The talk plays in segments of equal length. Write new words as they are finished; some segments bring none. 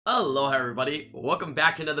Aloha everybody, welcome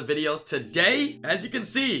back to another video. Today, as you can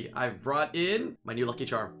see, I've brought in my new lucky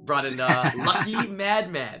charm. Brought in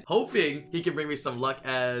LUCKymadman, hoping he can bring me some luck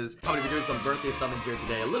as I'm gonna be doing some birthday summons here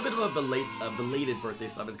today. A little bit of a belated birthday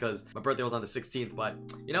summons because my birthday was on the 16th, but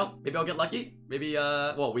you know, maybe I'll get lucky. Maybe,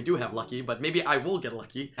 well, we do have lucky, but maybe I will get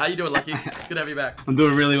lucky. How you doing, Lucky? It's good to have you back. I'm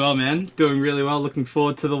doing really well, man. Doing really well. Looking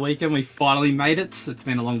forward to the weekend. We finally made it. It's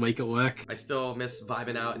been a long week at work. I still miss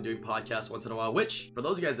vibing out and doing podcasts once in a while, which, for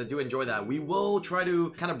those of you guys that do enjoy that, we will try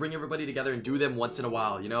to kind of bring everybody together and do them once in a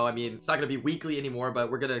while. You know, I mean, it's not going to be weekly anymore, but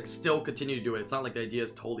we're going to still continue to do it. It's not like the idea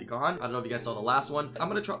is totally gone. I don't know if you guys saw the last one. I'm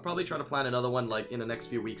going to probably try to plan another one like in the next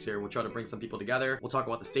few weeks here. We'll try to bring some people together. We'll talk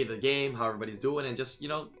about the state of the game, how everybody's doing, and just, you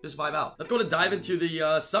know, just vibe out. Let's go to dive into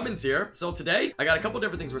the summons here. So today, I got a couple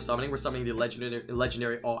different things we're summoning. We're summoning the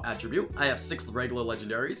legendary all attribute. I have 6 regular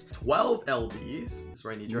legendaries, 12 LDs. That's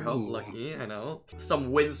where I need your help, Lucky. I know.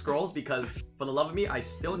 Some win scrolls because for the love of me, I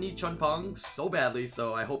still need Chun-Pong so badly,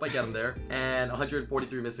 so I hope I get him there. And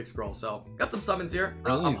 143 Mystic Scrolls. So got some summons here.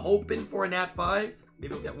 I'm hoping for a Nat 5.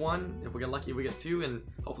 Maybe we'll get 1. If we get lucky, we get 2, and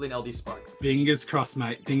hopefully an LD Spark. Fingers crossed,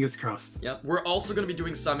 mate. Fingers crossed. Yep. We're also going to be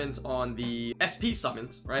doing summons on the SP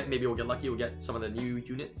summons, right? Maybe we'll get lucky. We'll get some of the new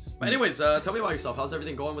units. But anyways, tell me about yourself. How's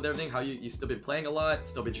everything going with everything? How you still been playing a lot?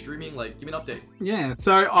 Still been streaming? Like, give me an update. Yeah,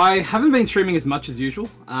 so I haven't been streaming as much as usual.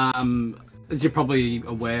 As you're probably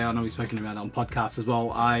aware, I know we've spoken about it on podcasts as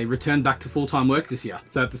well, I returned back to full-time work this year.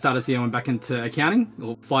 So at the start of this year, I went back into accounting,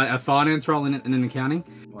 or a finance role in an accounting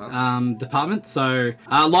department. So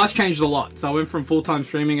life's changed a lot. So I went from full-time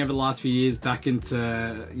streaming over the last few years back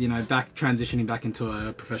into, you know, transitioning back into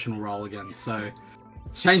a professional role again. So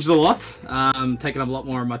it's changed a lot, taking up a lot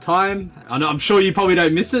more of my time. I'm sure you probably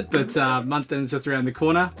don't miss it, but month end's just around the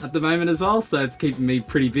corner at the moment as well, so it's keeping me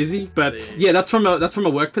pretty busy. But yeah, that's from a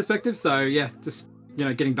work perspective. So yeah, just, you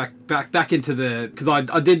know, getting back into because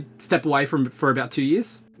I did step away for about 2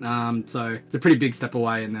 years. So it's a pretty big step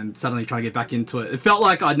away, and then suddenly trying to get back into it. It felt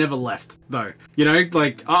like I'd never left, though. You know,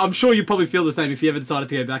 like, I'm sure you probably feel the same. If you ever decided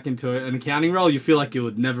to go back into an accounting role, you feel like you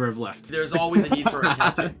would never have left. There's always a need for an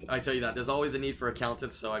accountant. I tell you that. There's always a need for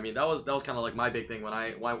accountants. So, I mean, that was kind of like my big thing when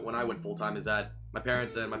I went full-time, is that my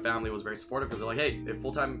parents and my family was very supportive, because they're like, hey, if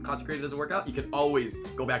full-time content creator doesn't work out, you can always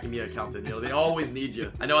go back and be an accountant. You know, they always need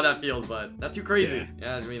you. I know how that feels, but not too crazy.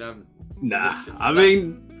 Yeah, I mean, nah,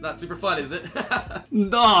 it's not super fun, is it?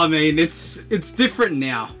 No, I mean, it's different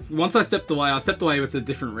now. Once I stepped away with a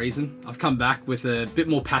different reason. I've come back with a bit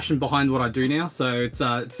more passion behind what I do now, so it's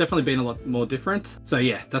definitely been a lot more different. So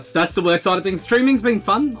yeah, that's the work side of things. Streaming's been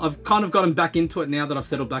fun. I've kind of gotten back into it now that I've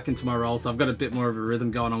settled back into my role, so I've got a bit more of a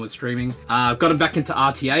rhythm going on with streaming. I've gotten back into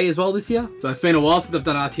RTA as well this year. So it's been a while since I've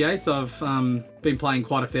done RTA, so I've been playing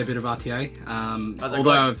quite a fair bit of RTA. How's that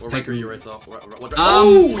going? What rank are you right now?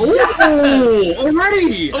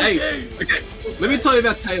 Already! Okay. Hey, okay. Let me tell you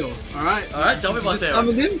about Taylor, alright? Alright, tell me about Taylor.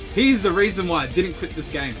 Summoned him. He's the reason why I didn't quit this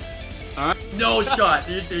game. Alright? No shot.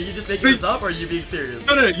 Are you just making this up, or are you being serious?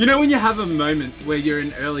 No. You know when you have a moment where you're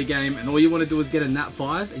in early game and all you want to do is get a Nat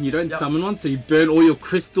 5 and you don't summon one, so you burn all your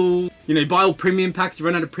crystal, you know, you buy all premium packs, you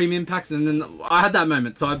run out of premium packs, and then I had that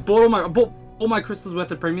moment. So I bought all my crystals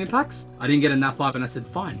worth of premium packs. I didn't get a Nat 5, and I said,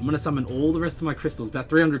 fine, I'm gonna summon all the rest of my crystals, about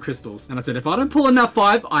 300 crystals. And I said, if I don't pull a Nat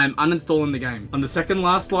 5, I am uninstalling the game. On the second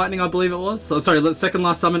last lightning, I believe it was. Sorry, the second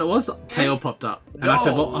last summon it was, Tail popped up. And I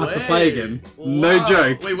said, well, I have to play again. Wow. No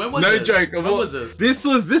joke. Wait, when was this? No joke. When was this? This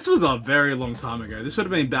was a very long time ago. This would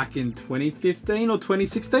have been back in 2015 or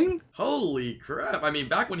 2016. Holy crap. I mean,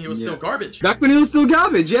 back when he was still garbage. Back when he was still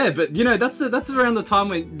garbage, yeah. But, you know, that's around the time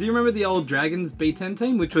when... Do you remember the old Dragons B10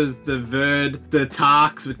 team, which was the Verd, the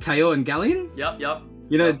Tarks with Tail and Galleon? Yep.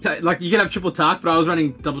 You know, like, you could have triple Tark, but I was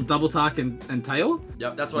running double Tark and Tail.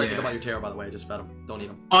 Yep, that's what I think about your Tail, by the way. I just fed him. Don't eat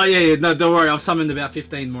him. Oh, yeah. No, don't worry. I've summoned about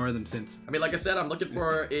 15 more of them since. I mean, like I said, I'm looking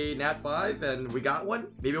for a Nat 5, and we got one.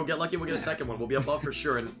 Maybe we'll get lucky and we'll get a second one. We'll be above for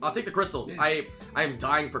sure, and I'll take the crystals. Yeah. I am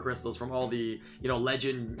dying for crystals from all the, you know,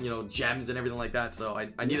 legend, you know, gems and everything like that, so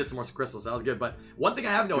I needed some more crystals. That was good, but one thing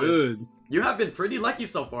I have noticed... You have been pretty lucky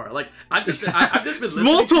so far. Like, I've just been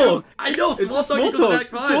small talk. I know, small talk equals Nat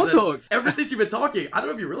 5s. Small talk. Ever since you've been talking, I don't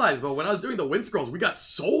know if you realize, but when I was doing the win scrolls, we got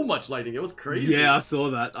so much lightning. It was crazy. Yeah, I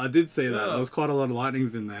saw that. I did see that. There was quite a lot of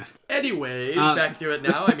lightnings in there. Anyways, back to it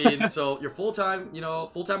now. I mean, so you're full-time, you know,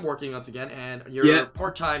 full-time working once again, and you're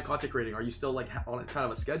part-time content creating. Are you still, like, on a kind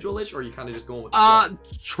of a schedule-ish, or are you kind of just going with the flow?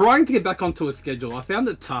 Trying to get back onto a schedule. I found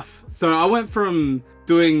it tough. So I went from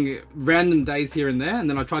doing random days here and there, and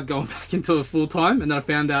then I tried going back into a full-time, and then I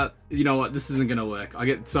found out, you know what, this isn't going to work. I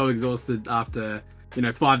get so exhausted after you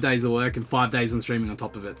know, 5 days of work and 5 days on streaming on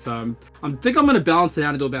top of it. So I think I'm going to balance it out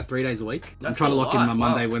and do about 3 days a week. That's I'm trying to lock in my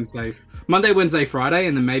Monday, Wednesday, Friday,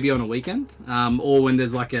 and then maybe on a weekend, or when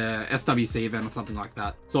there's like a SWC event or something like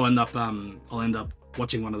that. So I'll end up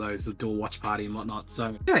watching one of those, a dual watch party and whatnot.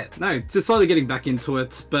 So yeah, no, just slowly getting back into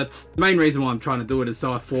it. But the main reason why I'm trying to do it is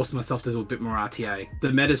so I force myself to do a bit more RTA.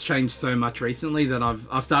 The meta's changed so much recently that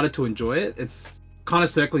I've started to enjoy it. It's kind of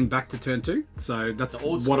circling back to turn 2, so that's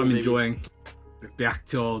what I'm enjoying. Back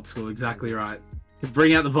to old school, exactly right.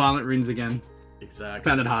 Bring out the violent runes again. Exactly.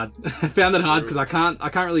 Found it hard. Found it hard because I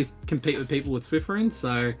can't really compete with people with Swift runes.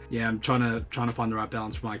 So yeah, I'm trying to find the right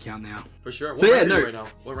balance for my account now. For sure. So what rank are you right now?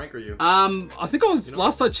 What rank are you? I think I was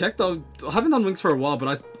last I checked. I haven't done wings for a while,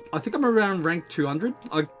 but I think I'm around rank 200.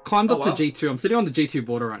 I climbed up to G2. I'm sitting on the G2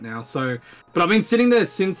 border right now. So, but I've been sitting there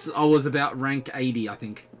since I was about rank 80, I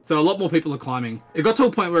think. So a lot more people are climbing. It got to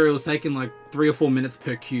a point where it was taking like 3 or 4 minutes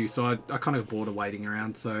per queue, so I kind of got bored of waiting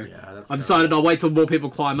around. So yeah, I decided I'll wait till more people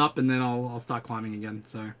climb up, and then I'll start climbing again.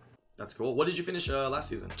 So that's cool. What did you finish last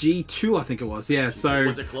season? G2, I think it was. Yeah. G2. So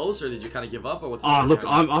was it close, or did you kind of give up, or what's? Oh look,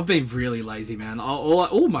 I've been really lazy, man.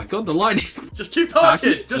 Oh my god, the lightning! Just keep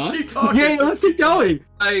talking. Just keep talking. Yeah, let's keep going.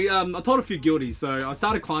 I told a few guildies, so I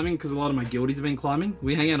started climbing because a lot of my guildies have been climbing.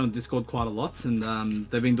 We hang out on Discord quite a lot, and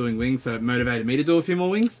they've been doing wings, so it motivated me to do a few more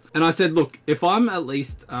wings. And I said, look, if I'm at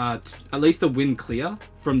least a win clear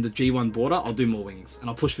from the G1 border, I'll do more wings, and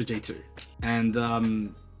I'll push for G2.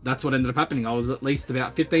 And that's what ended up happening. I was at least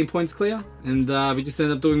about 15 points clear, and we just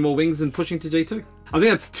ended up doing more wings and pushing to G2. I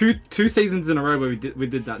think that's two seasons in a row where we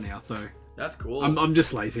did that now. So that's cool. I'm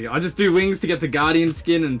just lazy. I just do wings to get the Guardian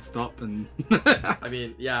skin and stop. And I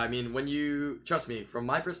mean, when you trust me, from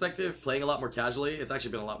my perspective, playing a lot more casually, it's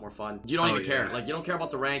actually been a lot more fun. You don't even care. Like, you don't care about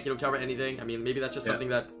the rank. You don't care about anything. I mean, maybe that's just something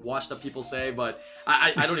that washed up people say, but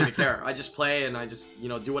I don't even care. I just play and I just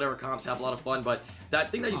do whatever comps, have a lot of fun. But that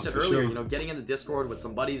thing that you said earlier, getting in the Discord with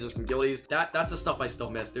some buddies or some guildies, that's the stuff I still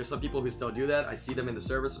miss. There's some people who still do that. I see them in the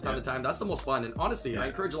service from time to time. That's the most fun. And honestly, I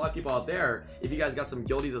encourage a lot of people out there, if you guys got some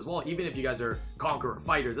guildies as well, even if you guys are Conqueror,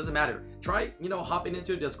 Fighters, doesn't matter. Try, hopping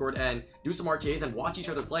into a Discord and do some RTAs and watch each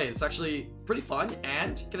other play. It's actually pretty fun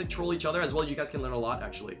and can troll each other as well. You guys can learn a lot,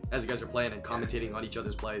 actually, as you guys are playing and commentating on each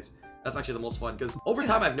other's plays. That's actually the most fun, because over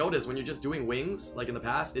time I've noticed when you're just doing wings, like in the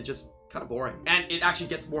past, it's just kind of boring. And it actually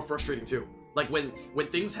gets more frustrating too. Like when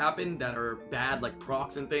things happen that are bad, like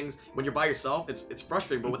procs and things, when you're by yourself, it's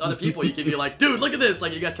frustrating. But with other people, you can be like, dude, look at this.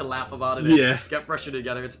 Like, you guys can laugh about it and get frustrated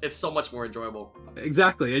together. It's so much more enjoyable.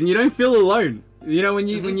 Exactly, and you don't feel alone. When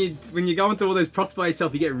you go into all those procs by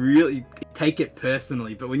yourself, you get really take it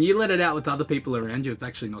personally. But when you let it out with other people around you, it's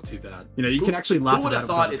actually not too bad. You can actually laugh. Who would have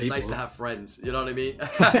thought it's nice to have friends? You know what I mean?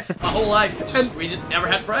 My whole life, we just never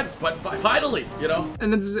had friends, but finally,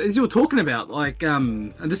 And as you were talking about, like,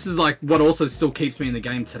 and this is like what also still keeps me in the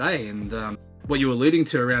game today, and what you were alluding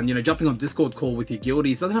to around, jumping on Discord call with your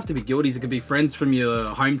guildies. It doesn't have to be guildies, it could be friends from your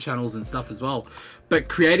home channels and stuff as well. But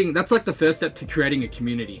that's like the first step to creating a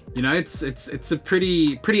community. It's a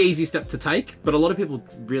pretty easy step to take, but a lot of people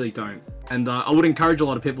really don't. And I would encourage a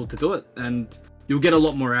lot of people to do it, and you'll get a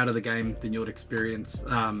lot more out of the game than you would experience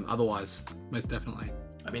otherwise, most definitely.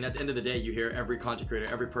 I mean, at the end of the day, you hear every content creator,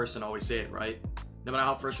 every person always say it, right? No matter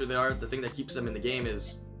how frustrated they are, the thing that keeps them in the game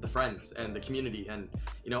is the friends and the community and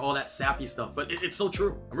all that sappy stuff. But it's so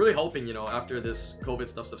true. I'm really hoping after this COVID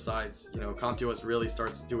stuff subsides, CompTOS really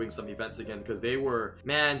starts doing some events again, because they were,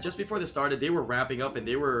 man, just before this started, they were ramping up and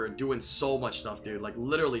they were doing so much stuff, dude. Like,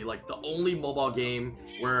 literally, like, the only mobile game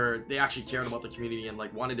where they actually cared about the community and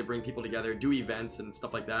like wanted to bring people together, do events and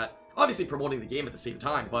stuff like that. Obviously promoting the game at the same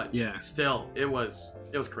time, but still, it was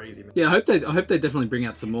crazy, man. Yeah, I hope they definitely bring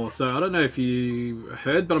out some more. So I don't know if you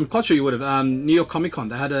heard, but I'm quite sure you would have. New York Comic Con,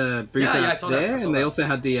 they had a booth out there, and they also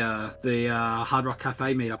had the Hard Rock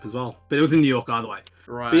Cafe meetup as well. But it was in New York either way.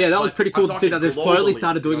 Right. But yeah, that was pretty cool to see that they've slowly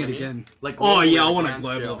started doing it again. Like, oh yeah, I want a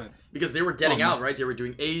global event. Because they were getting out, right? They were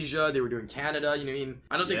doing Asia, they were doing Canada, you know what I mean?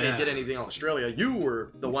 I don't think they did anything in Australia. You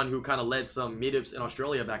were the one who kind of led some meetups in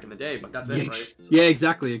Australia back in the day, but that's it, right? So. Yeah,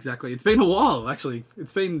 exactly. It's been a while, actually.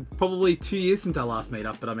 It's been probably 2 years since our last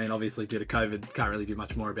meetup, but I mean, obviously due to COVID, can't really do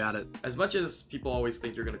much more about it. As much as people always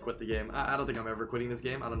think you're going to quit the game, I don't think I'm ever quitting this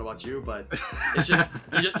game. I don't know about you, but it's just,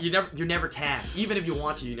 you never can. Even if you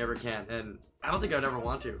want to, you never can. And I don't think I'd ever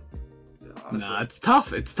want to. Honestly. No, it's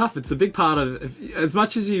tough. It's tough. It's a big part of, as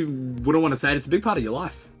much as you wouldn't want to say it, it's a big part of your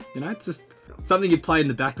life. It's just something you play in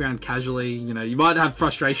the background casually. You might have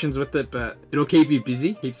frustrations with it, but it'll keep you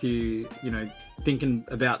busy, keeps you, thinking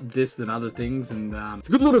about this and other things. And it's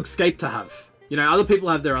a good little escape to have. Other people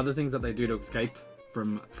have their other things that they do to escape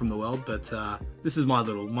from the world, but this is my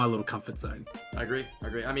little comfort zone. I agree.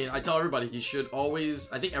 I mean, I tell everybody, you should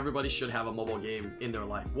always, I think everybody should have a mobile game in their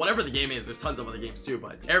life. Whatever the game is, there's tons of other games too,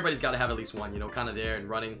 but everybody's got to have at least one, you know, kind of there and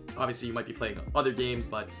running. Obviously, you might be playing other games,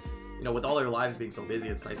 but you know, with all their lives being so busy,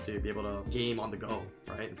 it's nice to be able to game on the go,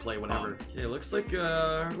 right? And play whenever. Okay, looks like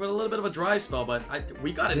we're in a little bit of a dry spell, but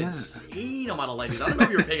we got an insane amount of lightning. I don't know if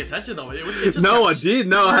you were paying attention though. It just no, I did.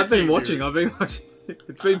 No, I have been watching. I've been watching.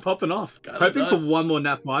 It's been popping off. Hoping for one more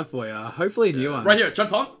nat 5 for you. Hopefully a new one. Right here, Chun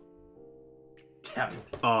Pong. Damn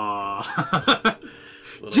it. Aww.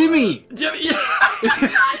 Jimmy! Jimmy!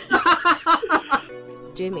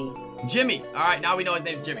 Jimmy. All right, now we know his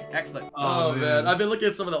name's Jimmy. Excellent. Oh man, I've been looking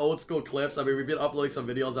at some of the old school clips. I mean, we've been uploading some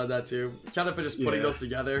videos on that too. Kind of just putting those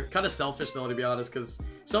together. Kind of selfish though, to be honest, because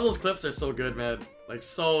some of those clips are so good, man. Like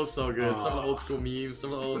so good. Some of the old school memes,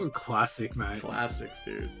 some of the old classic, man. Classics,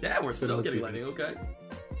 dude. Yeah, we're still getting lightning. Okay.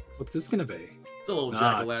 What's this gonna be? It's a little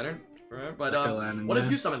jack-o'-lantern. Right, but what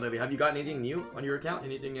have you summoned lately? Have you gotten anything new on your account?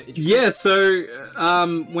 Anything interesting? Yeah, so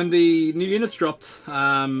when the new units dropped,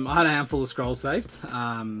 I had a handful of scrolls saved,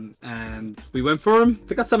 and we went for them. I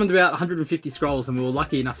think I summoned about 150 scrolls, and we were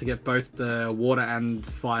lucky enough to get both the water and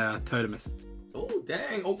fire totemists. Oh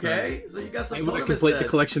dang! Okay, so you got some able to complete the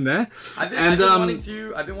collection there. I've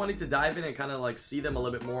been wanting to dive in and kind of like see them a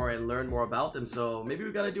little bit more and learn more about them. So maybe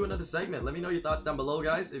we gotta do another segment. Let me know your thoughts down below,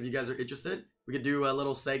 guys. If you guys are interested, we could do a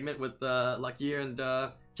little segment with Lucky here and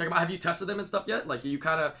check them out. Have you tested them and stuff yet? Like you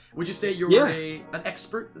kind of would you say you're an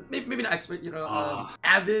expert? Maybe not expert. You know,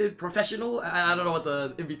 avid professional. I don't know what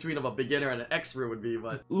the in between of a beginner and an expert would be,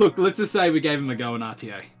 but look, let's just say we gave him a go in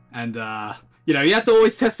RTA and. You know, you have to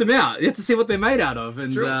always test them out. You have to see what they're made out of,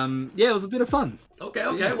 and yeah, it was a bit of fun. Okay,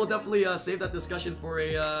 we'll definitely save that discussion for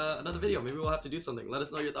another video. Maybe we'll have to do something. Let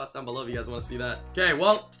us know your thoughts down below if you guys want to see that. Okay,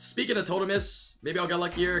 well, speaking of totemists, maybe I'll get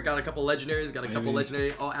luckier. Got a couple legendaries, got a couple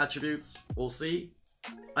legendary all attributes. We'll see.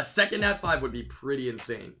 A second nat 5 would be pretty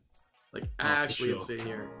insane. Like, actually insane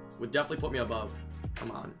here. Would definitely put me above.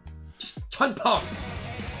 Come on. Just Chun Pong!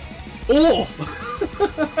 Oh!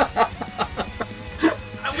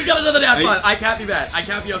 We got another nat 5. I can't be mad. I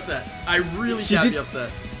can't be upset. I really can't be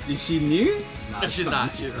upset. Is she new? No, she's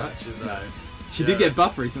not. She's not. No. She did get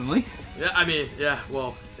buffed recently. Yeah, I mean, yeah.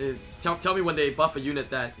 Well, tell me when they buff a unit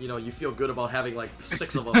that you know you feel good about having like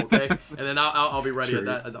 6 of them, okay? And then I'll be ready at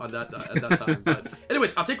that time. But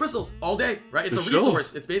anyways, I'll take crystals all day, right? It's a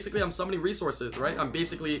resource. It's basically I'm summoning resources, right? I'm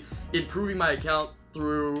basically improving my account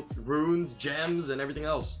through runes, gems, and everything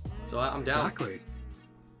else. So I'm down. Exactly.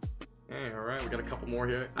 Hey, alright, we got a couple more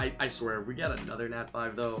here. I swear, we got another nat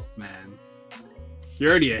 5 though. Man. You're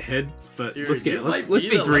already ahead, but dude, let's be greedy. Let's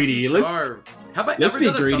be greedy.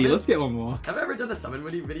 Let's get one more. Have I ever done a summon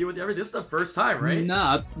video with you ever? This is the first time, right?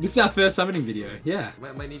 Nah, this is our first summoning video. Yeah.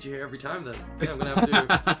 Might need you here every time then. Yeah, I'm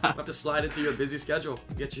gonna have to slide into your busy schedule.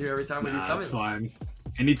 Get you here every time we do summons. That's fine.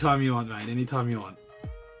 Anytime you want, mate. Anytime you want.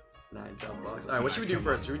 9, 10 bucks. Alright, what should we do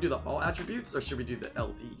first? Should we do the all attributes or should we do the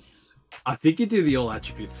LDs? I think you do the all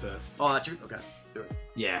attributes first. All attributes? Okay, let's do it.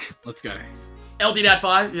 Yeah, let's go. LD nat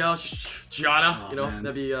 5, you know, Gianna, you know,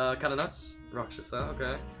 that'd be kind of nuts. Rakshasa,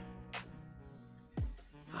 okay.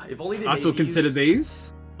 If only they I still consider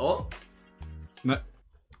these. Oh. No.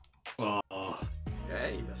 Oh.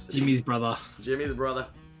 Okay, Jimmy's brother. Jimmy's brother.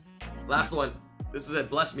 Last one. This is it.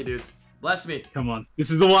 Bless me, dude. Bless me. Come on.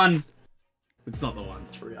 This is the one. It's not the one.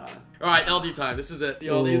 Triana. Alright, LD time. This is it.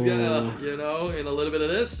 You know, these guys, you know, and a little bit of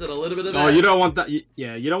this and a little bit of that. Oh, you don't want that.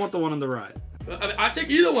 Yeah, you don't want the one on the right. I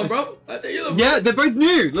take either one, bro. I take either one. Yeah, they're both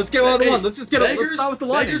new. Let's get either one. Let's just get let's start with the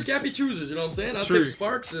lightning. Beggars can't be choosers, you know what I'm saying? I'll take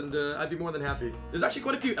Sparks and I'd be more than happy. There's actually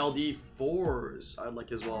quite a few LD4s I'd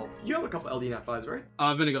like as well. You have a couple LD nat 5s, right?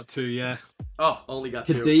 I've only got 2, yeah. Oh, only got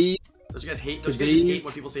 2. Don't you guys hate? Don't you guys just hate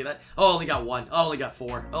when people say that? Oh, I only got 1. I only got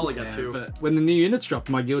 4. I only got 2. But when the new units dropped,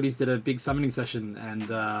 my guildies did a big summoning session,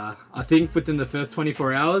 and I think within the first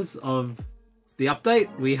 24 hours of the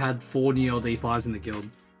update, we had 4 new LD5s in the guild.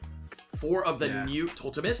 4 of the new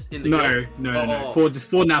totemists in the guild? No. 4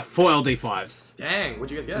 LD5s. Dang,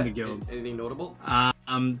 what'd you guys get? In the guild. Anything notable?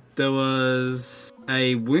 There was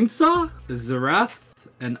a Windsor, a Zarath,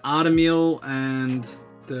 an Artemil, and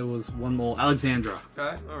there was one more, Alexandra.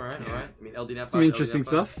 Okay, alright. I mean, LD nat 5. Some interesting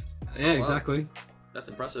stuff. Yeah, exactly. That's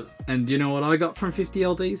impressive. And do you know what I got from 50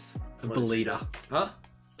 LDs? A belated. Huh?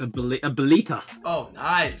 A belated. Oh,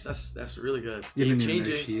 nice. That's really good. Game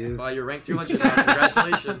changing. That's why you're ranked 200 now.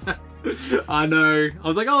 Congratulations. I know. I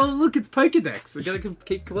was like, oh, look, it's Pokedex. I gotta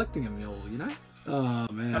keep collecting them all, you know? Oh,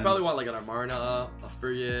 man. I probably want like an Amarna, a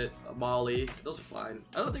Frigate, a Molly. Those are fine.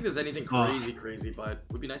 I don't think there's anything crazy, but it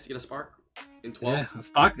would be nice to get a Spark. in 12. Yeah,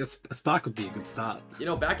 a spark would be a good start. You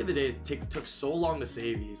know, back in the day, it took so long to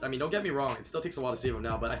save these. I mean, don't get me wrong, it still takes a while to save them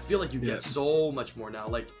now, but I feel like you get so much more now.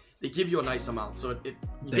 Like, they give you a nice amount, so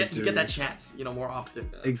you get that chance, you know, more often.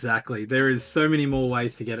 Exactly. There is so many more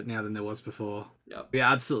ways to get it now than there was before. Yep. We're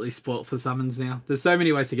absolutely spoilt for summons now. There's so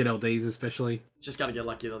many ways to get LDs, especially. Just gotta get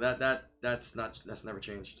lucky though. That's never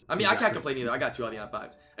changed. I mean, I can't complain either. I got 2 LD on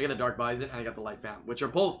 5s. I got the Dark Bison and I got the Light Fam, which are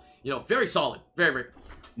both, you know, very solid, very.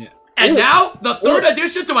 Yeah. And now the third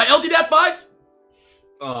addition to my LDNat 5s.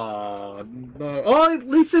 Oh no! Oh, at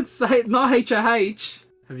least it's not HOH.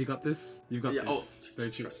 Have you got this? You've got this. Oh,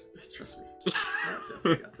 trust me. I've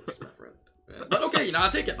definitely got this, my friend. Yeah. But okay, you know, I'll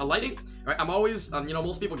take it. A lightning. All right, I'm always, you know,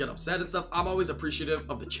 most people get upset and stuff. I'm always appreciative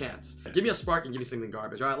of the chance. Give me a spark and give me something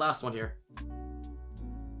garbage. All right, last one here.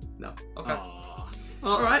 No. Okay.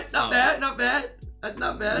 All right, not bad. Not bad.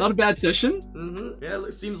 Not a bad session. Yeah,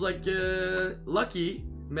 it seems like Lucky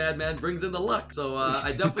Madman brings in the luck. So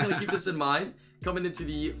I definitely gonna keep this in mind coming into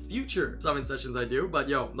the future summon sessions I do. But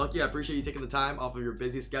yo, Lucky, I appreciate you taking the time off of your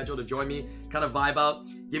busy schedule to join me, kind of vibe out,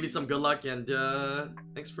 give you some good luck, and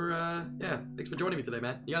thanks for joining me today,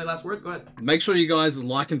 man. You got any last words? Go ahead. Make sure you guys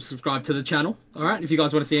like and subscribe to the channel. All right, if you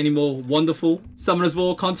guys want to see any more wonderful Summoners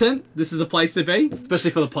War content, this is the place to be, especially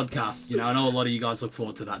for the podcast. You know, I know a lot of you guys look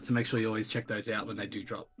forward to that, so make sure you always check those out when they do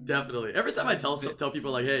drop. Definitely. Every time I tell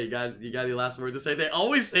people like, hey, you got any last words to say, they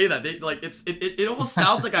always say that. They like it almost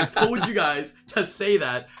sounds like I've told you guys to say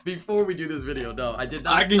that before we do this video. No, I did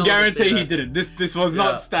not. I can guarantee he didn't. This was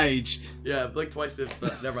not staged. Yeah, blink twice if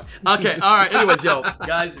never mind. Okay, all right. Anyways, yo,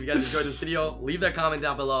 guys, if you guys enjoyed this video, leave that comment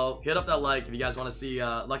down below. Hit up that like if you guys want to see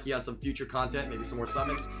Lucky on some future content, maybe some more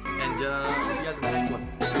summons, and we'll see you guys in the next one.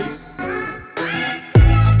 Peace.